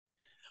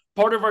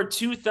Part of our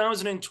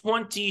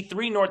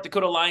 2023 North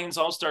Dakota Lions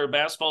All-Star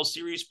Basketball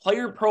Series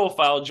player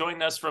profile,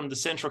 joining us from the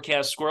Central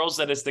Cast Squirrels,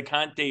 that is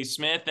Decontee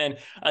Smith. And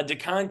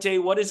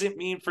Decontee, what does it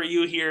mean for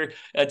you here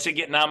to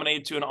get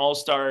nominated to an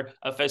All-Star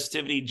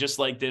festivity just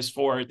like this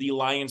for the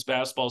Lions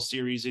Basketball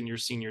Series in your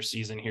senior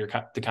season here,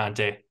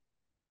 Decontee?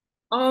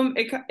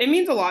 It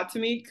means a lot to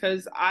me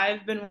because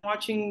I've been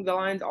watching the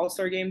Lions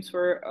All-Star games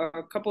for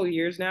a couple of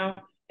years now,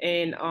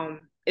 and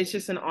it's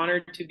just an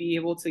honor to be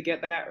able to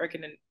get that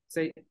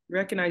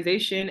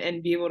recognition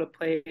and be able to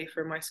play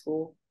for my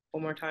school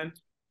one more time,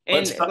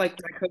 Let's and like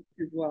my coach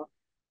as well.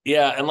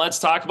 Yeah, and let's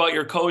talk about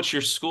your coach,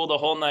 your school, the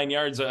whole nine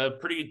yards. A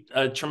pretty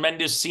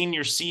tremendous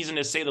senior season,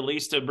 to say the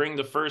least, to bring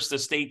the first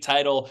state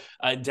title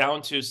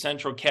down to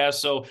Central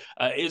Cass. So,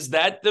 is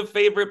that the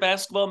favorite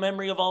basketball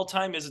memory of all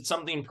time? Is it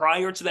something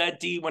prior to that,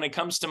 D? When it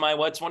comes to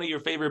what's one of your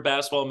favorite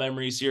basketball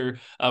memories here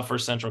for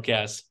Central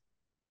Cass?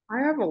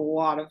 I have a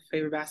lot of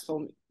favorite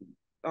basketball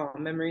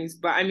memories,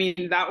 but I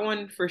mean that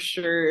one for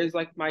sure is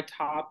like my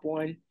top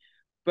one.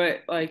 But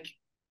like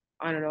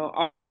I don't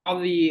know all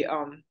the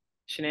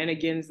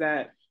shenanigans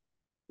that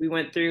we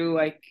went through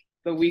like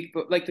the week,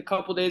 but like the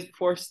couple days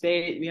before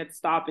state, we had to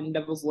stop in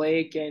Devil's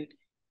Lake and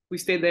we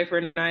stayed there for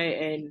a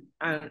night. And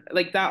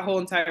like that whole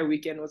entire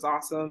weekend was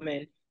awesome.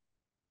 And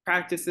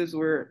practices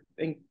were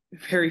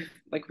very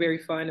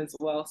fun as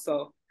well.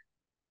 So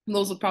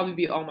those would probably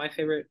be all my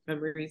favorite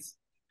memories.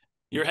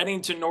 You're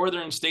heading to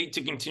Northern State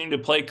to continue to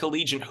play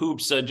collegiate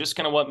hoops. Just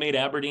kind of what made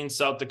Aberdeen,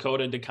 South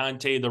Dakota,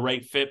 Decontee the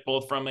right fit,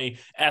 both from a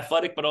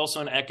athletic but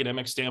also an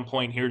academic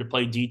standpoint here to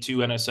play D2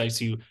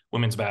 NSIC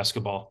women's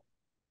basketball.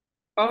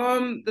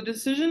 The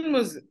decision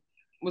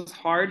was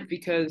hard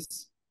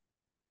because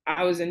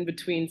I was in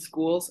between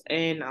schools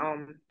and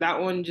that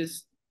one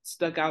just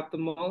stuck out the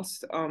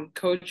most.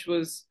 Coach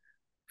was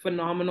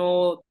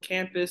phenomenal,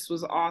 campus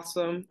was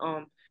awesome.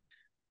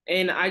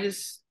 And I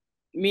just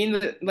mean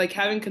that like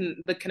having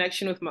the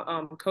connection with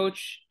my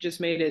coach just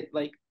made it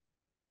like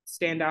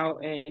stand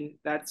out, and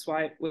that's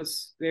why it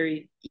was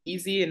very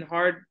easy and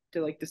hard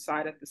to like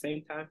decide at the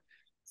same time.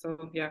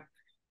 So yeah.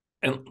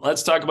 And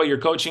let's talk about your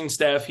coaching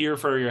staff here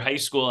for your high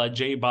school,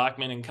 Jay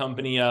Bachman and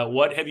company.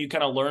 What have you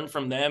kind of learned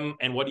from them,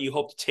 and what do you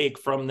hope to take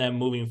from them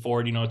moving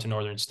forward, to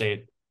Northern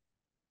State?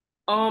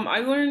 I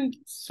learned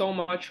so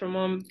much from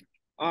them.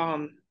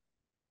 Um,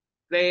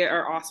 they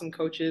are awesome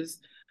coaches.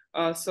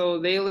 So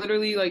they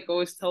literally like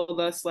always told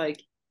us like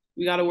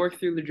we got to work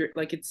through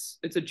like it's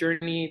a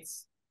journey.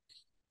 It's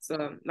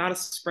not a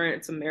sprint.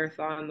 It's a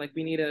marathon. Like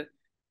we need to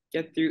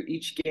get through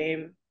each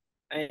game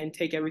and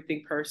take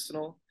everything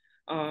personal.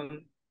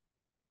 Um,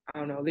 I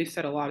don't know. They've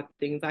said a lot of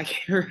things I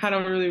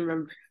don't really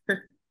remember.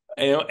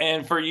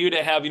 And for you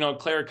to have,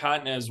 Claire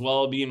Cotton as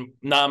well being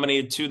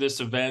nominated to this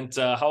event,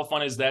 how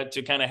fun is that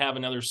to kind of have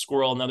another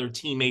squirrel, another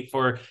teammate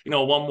for,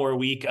 one more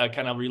week,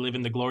 kind of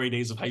reliving the glory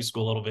days of high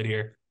school a little bit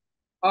here?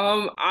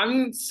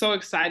 I'm so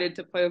excited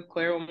to play with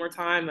Claire one more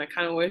time. I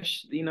kind of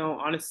wish,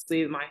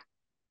 honestly, my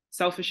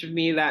selfish of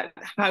me that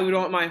I would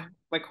want my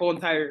like whole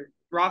entire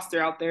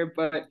roster out there,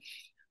 but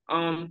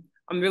I'm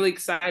really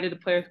excited to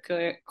play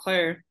with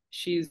Claire.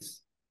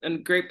 She's a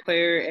great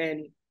player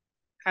and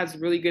has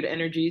really good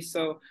energy.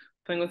 So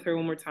playing with her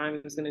one more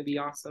time is going to be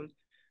awesome.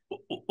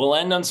 We'll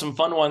end on some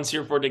fun ones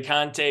here for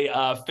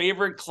Decontee.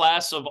 Favorite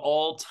class of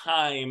all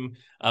time.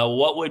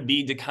 What would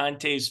be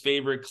Decontee's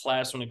favorite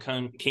class when it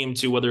came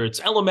to whether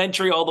it's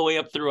elementary all the way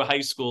up through a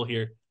high school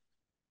here?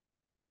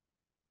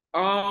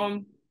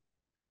 Um,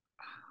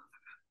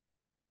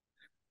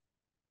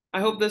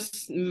 I hope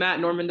this Matt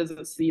Norman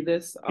doesn't see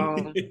this.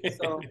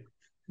 So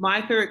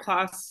my favorite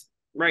class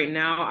right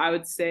now, I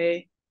would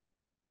say,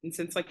 and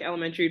since like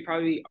elementary, would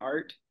probably be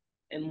art.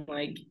 And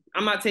like,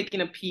 I'm not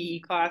taking a PE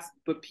class,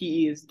 but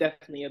PE is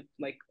definitely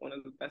like one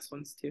of the best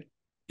ones too.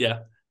 Yeah.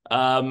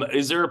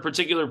 Is there a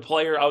particular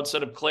player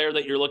outside of Claire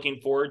that you're looking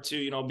forward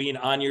to, being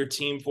on your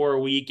team for a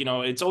week?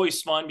 It's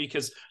always fun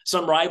because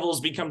some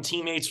rivals become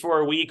teammates for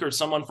a week, or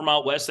someone from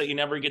out west that you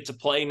never get to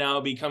play now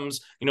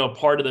becomes,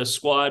 part of the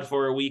squad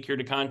for a week here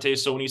to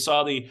contest. So when you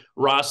saw the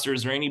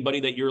rosters, or anybody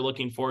that you're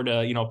looking forward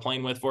to,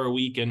 playing with for a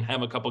week and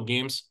have a couple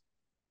games?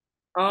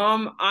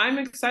 I'm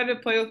excited to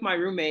play with my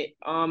roommate,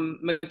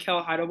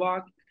 Mikkel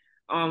Heidelbach,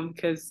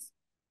 because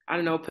I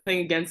don't know,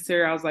 playing against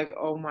her, I was like,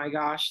 oh my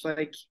gosh,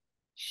 like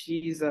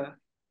she's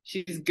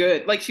she's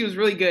good. Like she was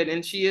really good,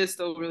 and she is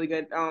still really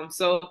good.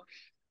 So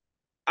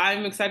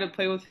I'm excited to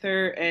play with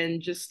her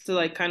and just to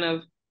like kind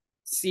of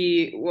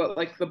see what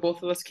like the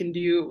both of us can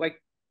do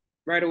like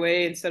right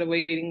away instead of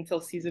waiting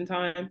until season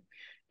time.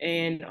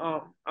 And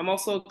I'm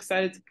also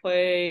excited to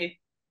play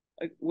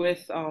like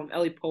with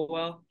Ellie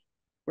Powell.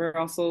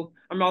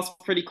 I'm also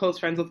pretty close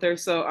friends with her,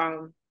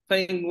 so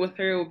playing with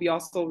her will be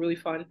also really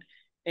fun.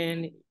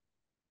 And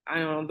I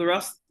don't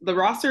know, the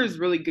roster is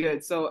really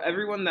good, so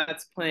everyone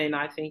that's playing,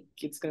 I think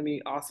it's gonna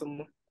be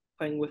awesome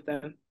playing with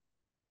them.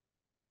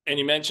 And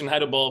you mentioned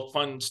Heidelberg,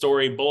 fun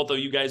story. Both of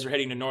you guys are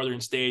heading to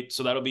Northern State,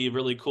 so that'll be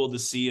really cool to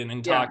see and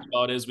Yeah. talk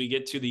about as we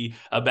get to the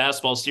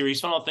basketball series.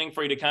 Final thing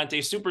for you,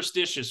 Decontee,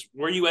 superstitious.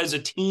 Were you as a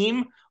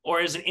team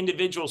or as an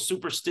individual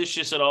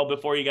superstitious at all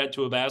before you got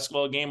to a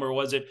basketball game, or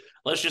was it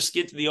let's just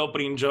get to the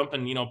opening jump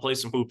and play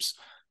some hoops?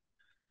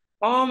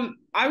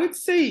 I would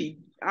say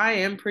I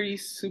am pretty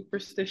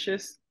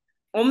superstitious,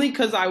 only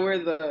because I wear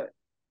the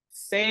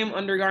same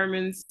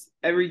undergarments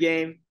every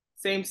game,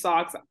 same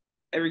socks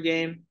every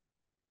game.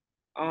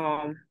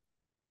 Um,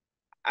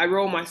 I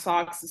roll my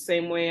socks the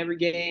same way every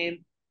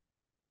game.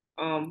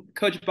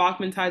 Coach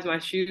Bachman ties my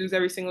shoes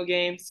every single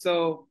game,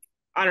 so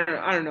I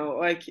don't know.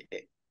 Like,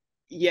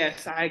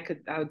 yes, I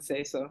would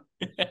say so.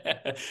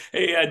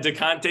 Hey,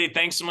 Decontee,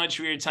 thanks so much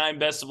for your time.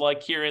 Best of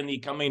luck here in the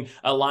coming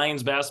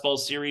Lions basketball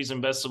series,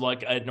 and best of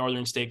luck at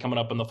Northern State coming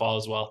up in the fall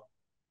as well.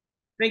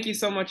 Thank you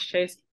so much, Chase.